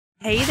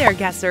Hey there,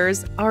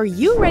 guessers! Are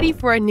you ready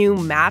for a new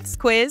maths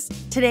quiz?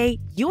 Today,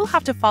 you'll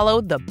have to follow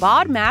the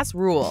BODMAS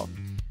rule.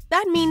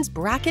 That means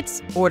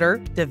brackets, order,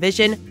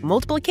 division,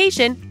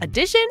 multiplication,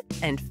 addition,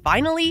 and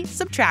finally,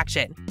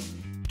 subtraction.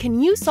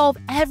 Can you solve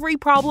every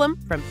problem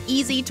from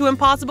easy to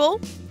impossible?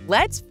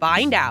 Let's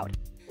find out!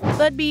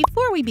 But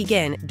before we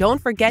begin,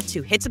 don't forget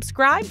to hit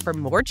subscribe for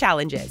more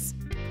challenges.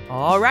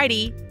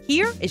 Alrighty,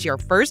 here is your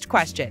first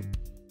question.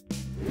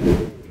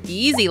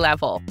 Easy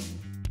level.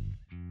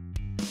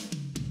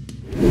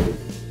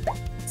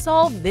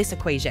 Solve this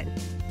equation.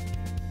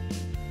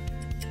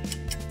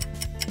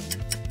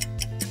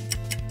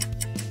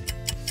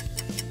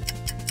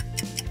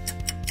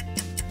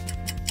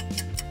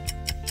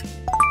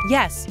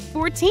 Yes,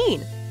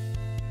 14.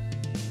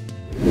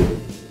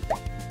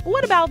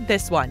 What about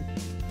this one?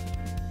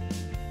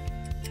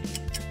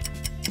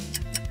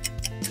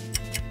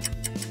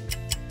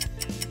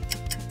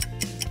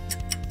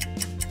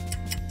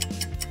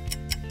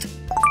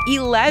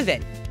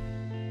 $11.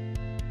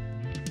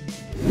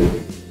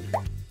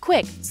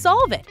 Quick,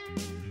 solve it!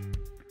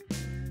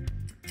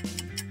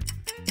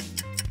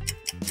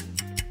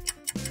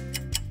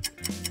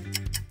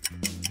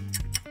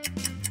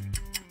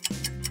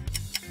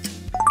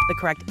 The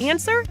correct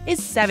answer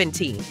is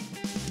 17.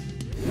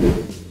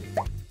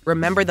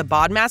 Remember the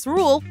BODMAS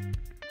rule.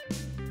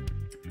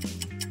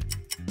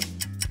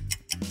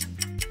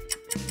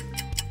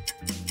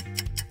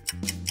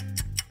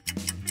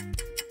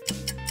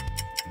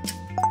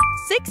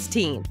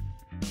 $16.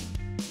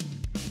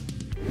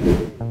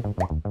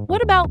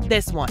 What about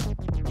this one?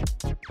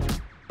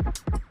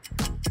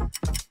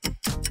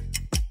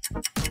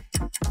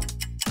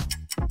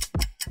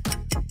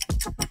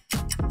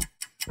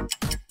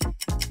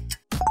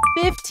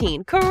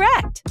 $15,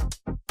 correct!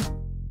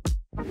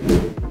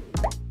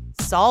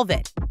 Solve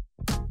it.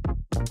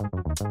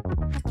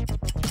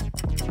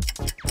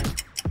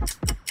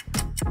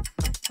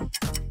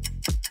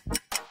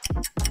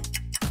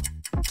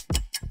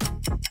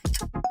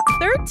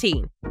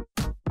 $13.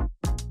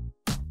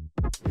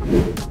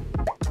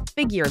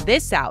 Figure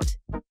this out.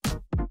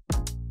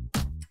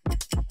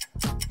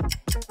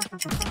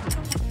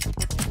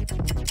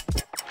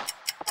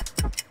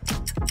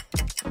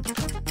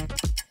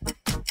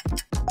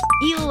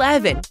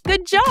 $11.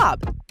 Good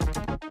job!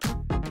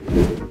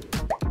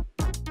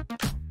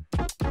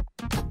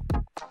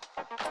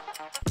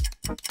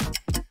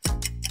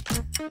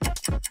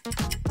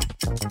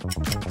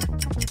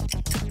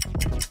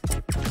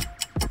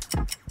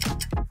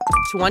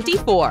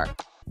 $24.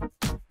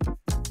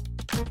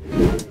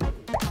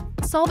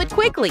 Solve it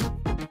quickly.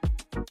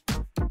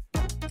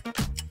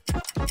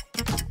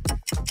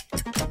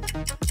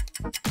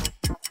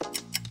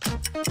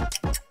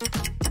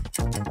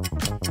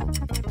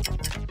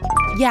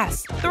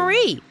 Yes,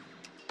 3.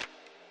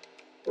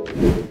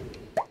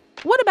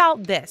 What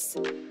about this?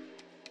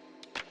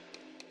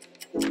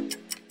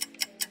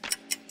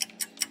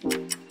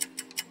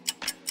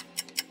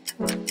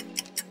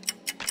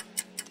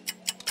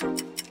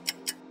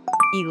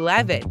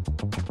 $11.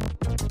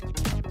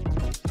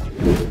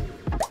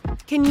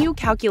 Can you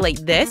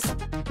calculate this?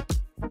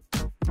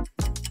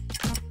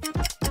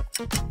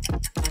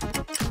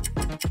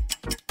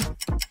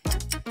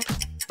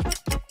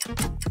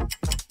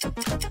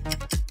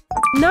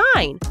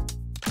 $9.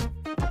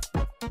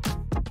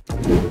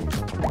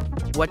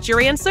 What's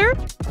your answer?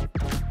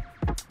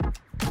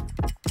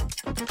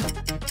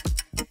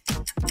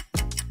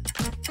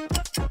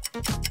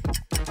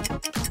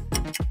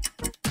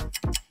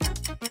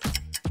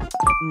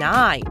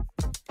 $9.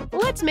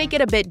 Let's make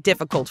it a bit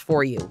difficult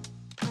for you.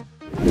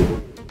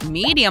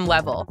 Medium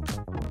level.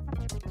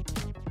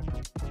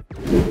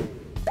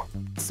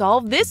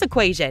 Solve this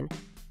equation.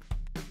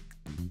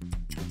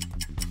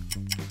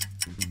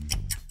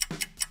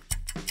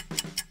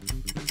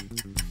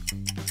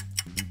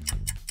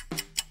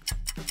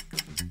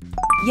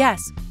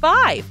 Yes,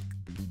 5.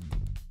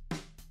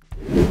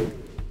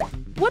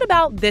 What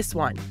about this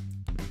one?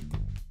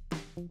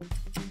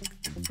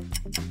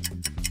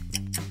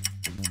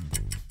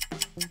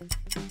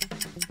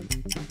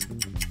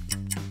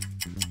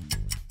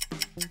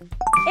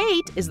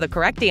 $8 is the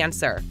correct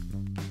answer.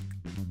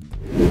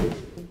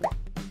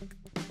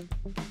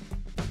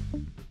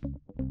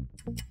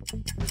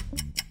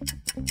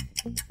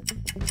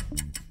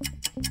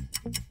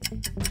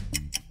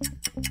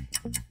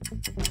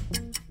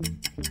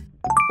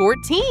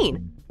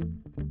 $14.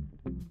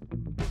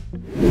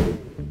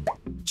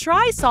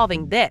 Try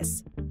solving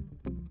this.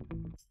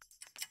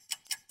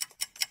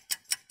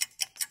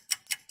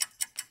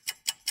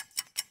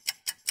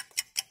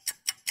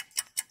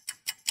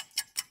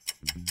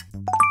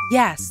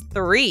 Yes,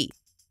 3.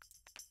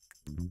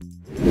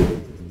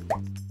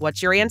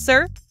 What's your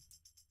answer?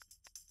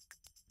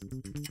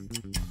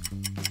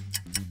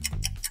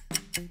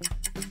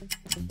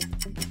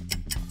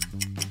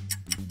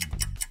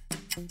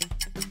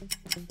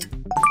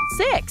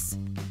 $6.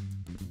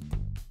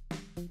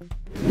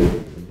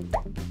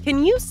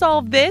 Can you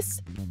solve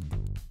this?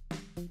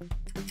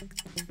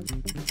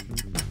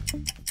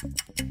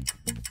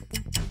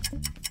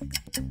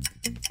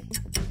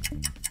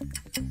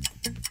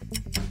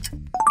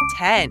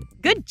 10.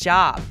 Good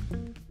job!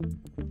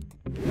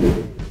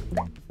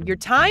 Your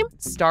time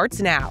starts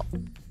now.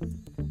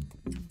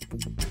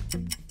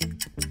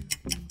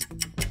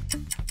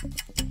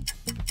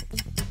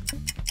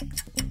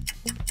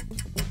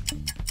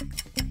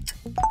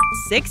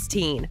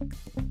 16.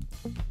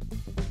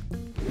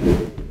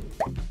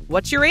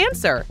 What's your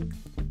answer?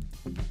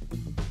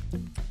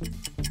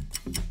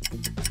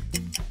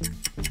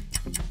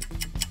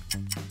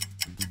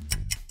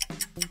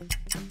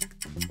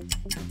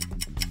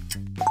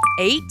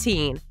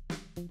 $18.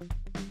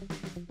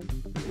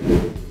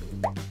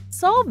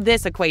 Solve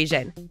this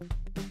equation.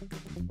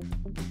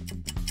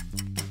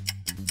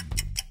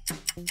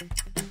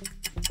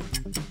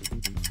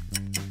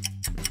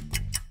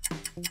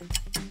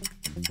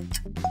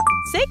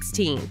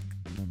 $16.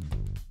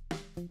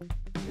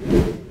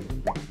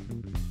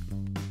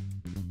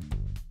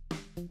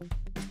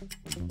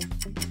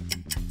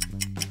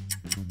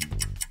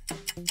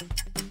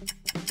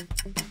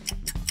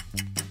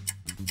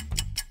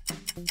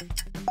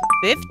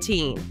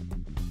 $15.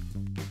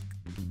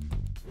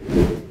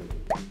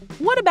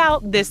 What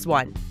about this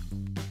one?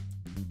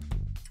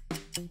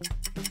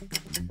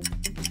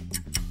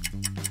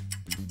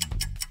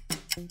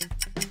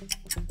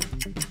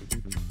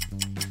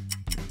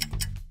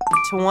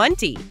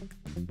 $20.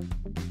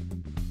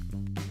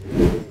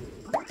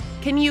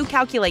 Can you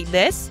calculate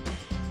this?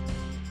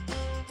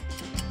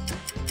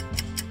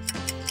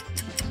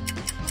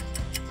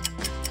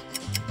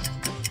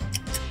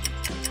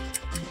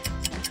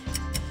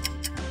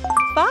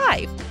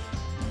 $5.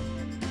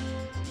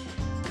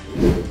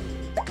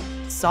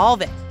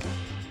 Solve it.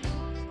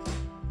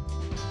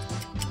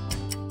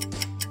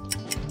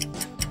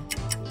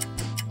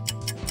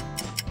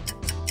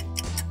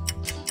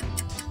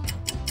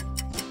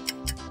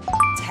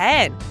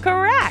 $10.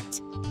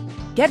 Correct!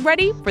 Get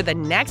ready for the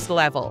next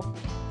level.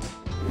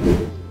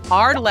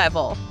 Hard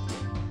level.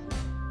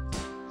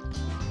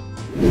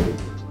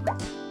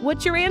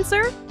 What's your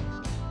answer?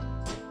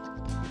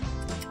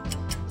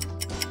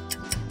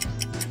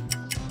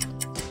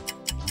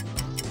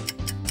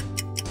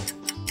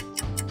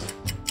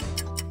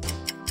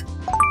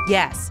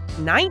 Yes,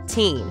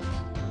 19.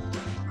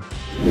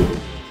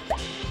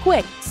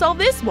 Quick, solve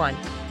this one.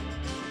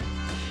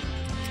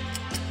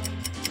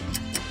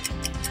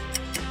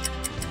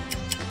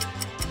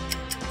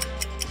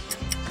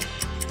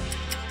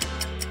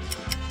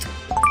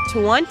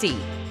 $20.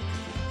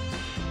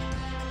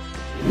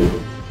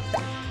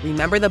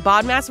 Remember the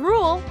BODMAS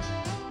rule.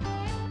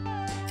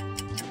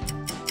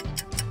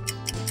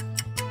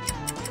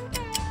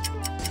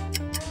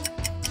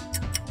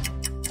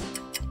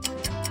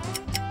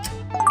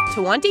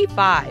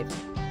 $25.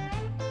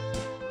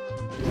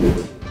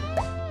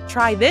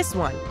 Try this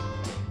one.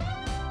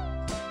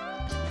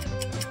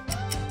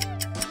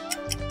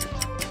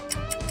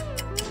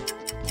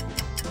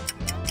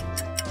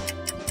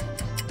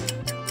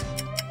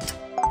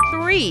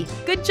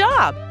 $3. Good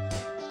job!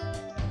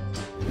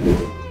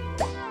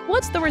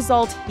 What's the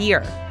result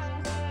here?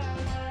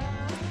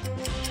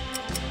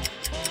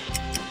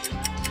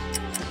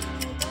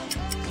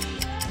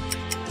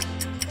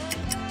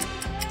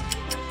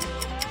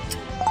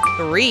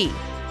 $3.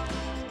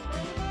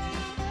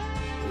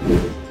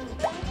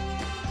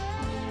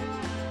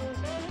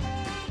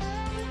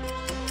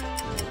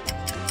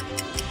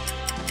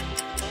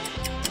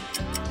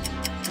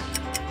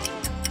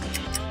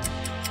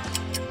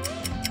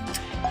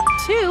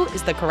 $2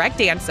 is the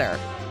correct answer.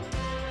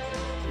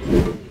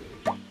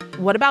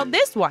 What about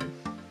this one?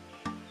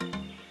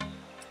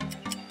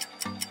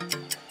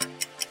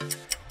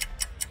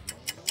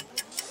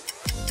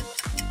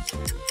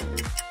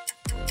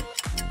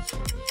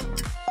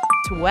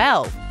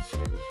 $12.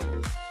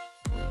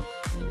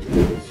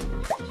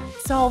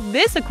 Solve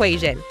this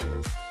equation.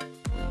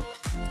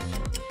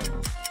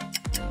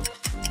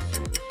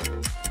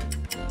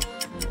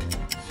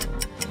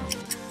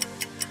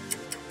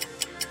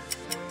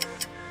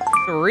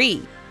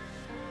 $3.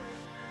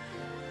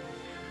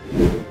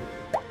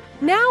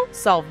 Now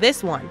solve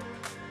this one.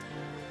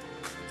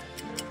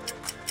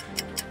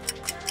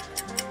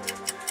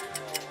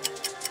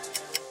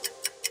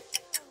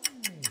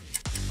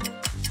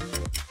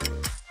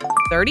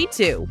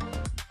 $32.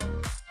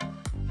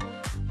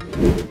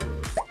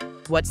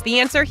 What's the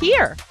answer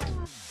here?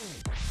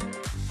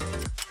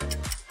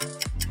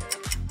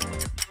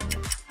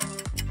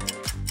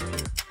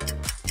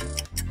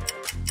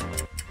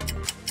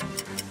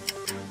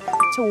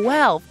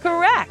 $12.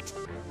 Correct!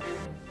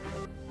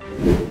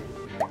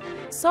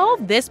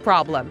 Solve this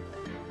problem.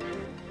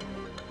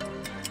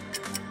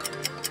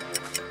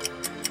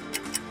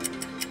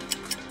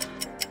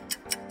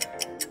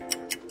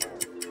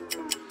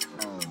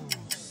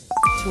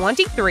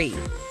 $23.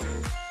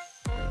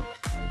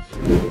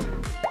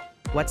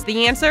 What's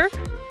the answer?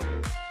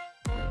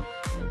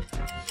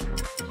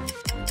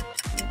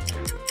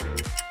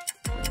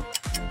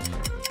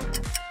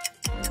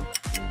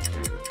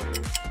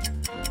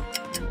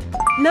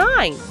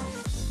 $9.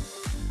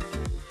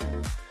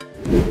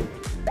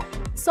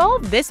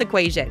 Solve this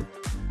equation.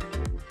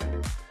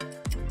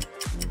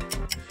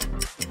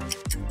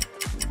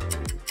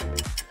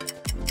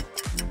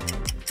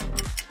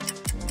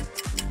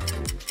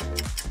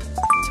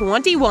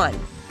 21.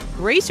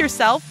 Brace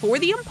yourself for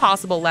the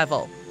impossible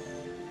level.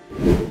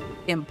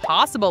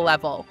 Impossible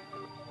level.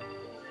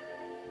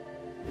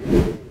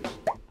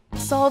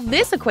 Solve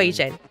this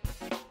equation.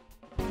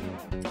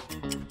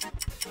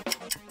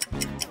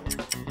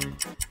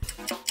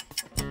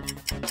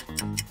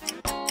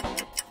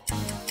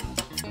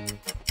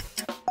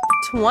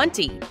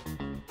 $20.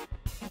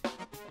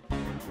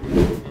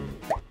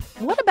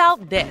 What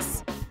about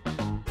this?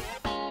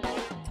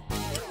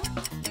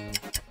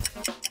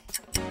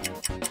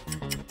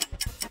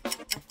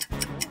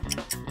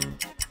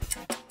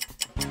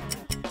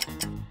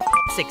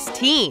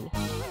 $16.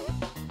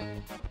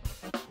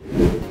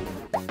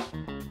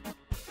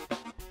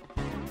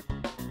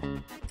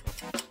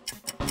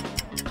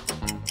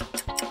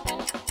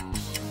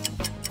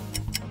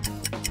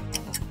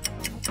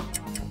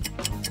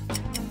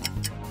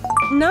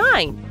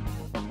 $9.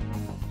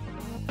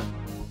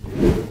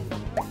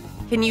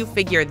 Can you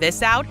figure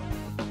this out?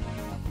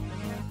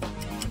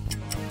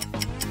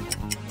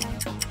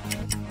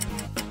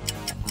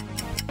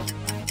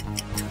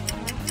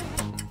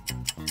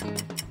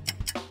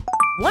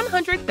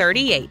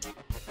 $138.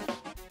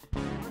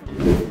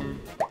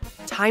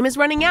 Time is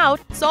running out.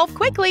 Solve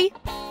quickly.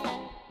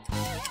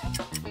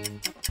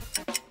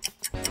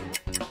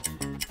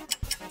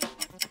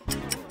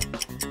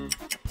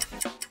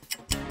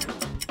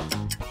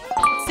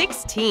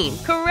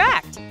 $16.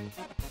 Correct.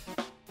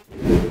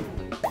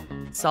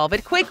 Solve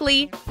it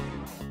quickly.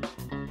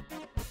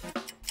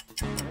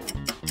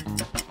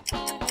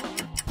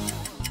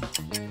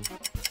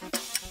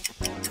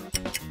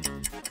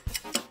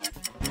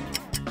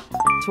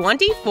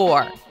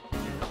 $24.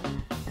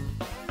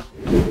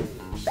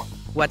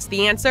 What's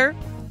the answer?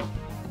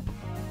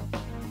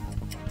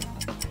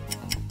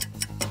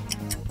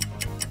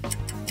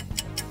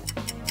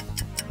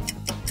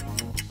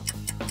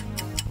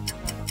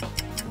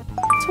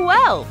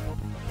 $12.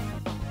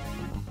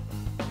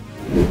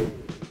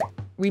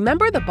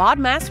 Remember the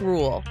BODMAS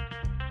rule.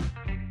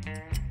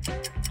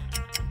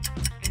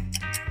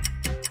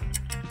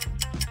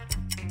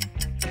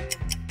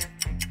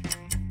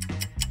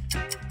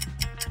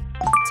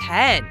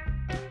 $10.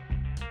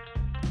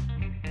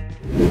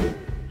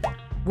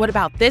 What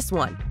about this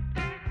one?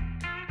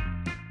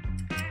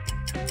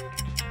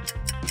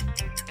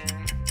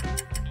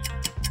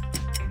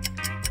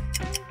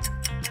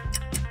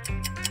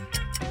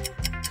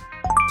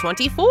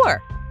 $24.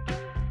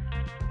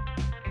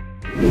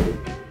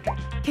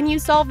 Can you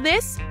solve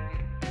this?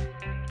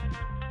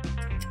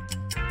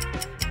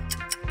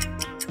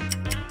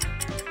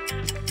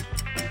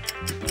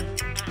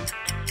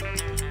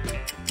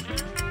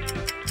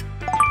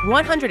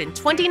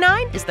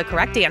 $129 is the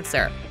correct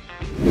answer.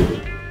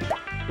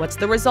 What's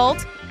the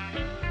result?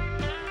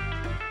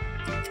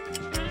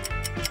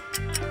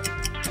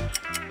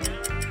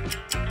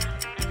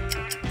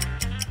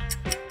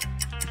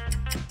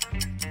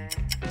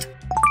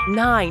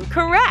 $9.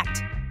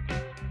 Correct.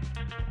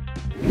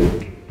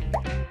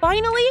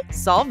 Finally,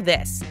 solve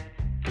this.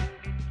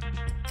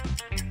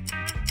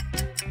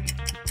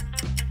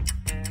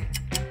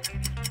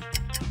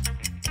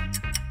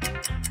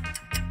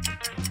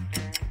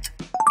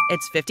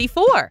 It's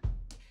 54.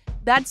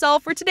 That's all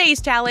for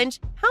today's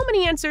challenge. How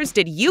many answers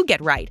did you get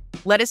right?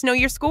 Let us know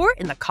your score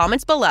in the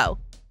comments below.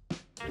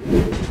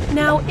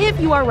 Now, if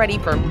you are ready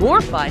for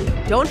more fun,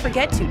 don't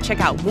forget to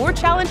check out more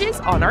challenges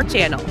on our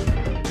channel.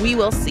 We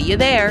will see you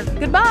there.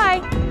 Goodbye!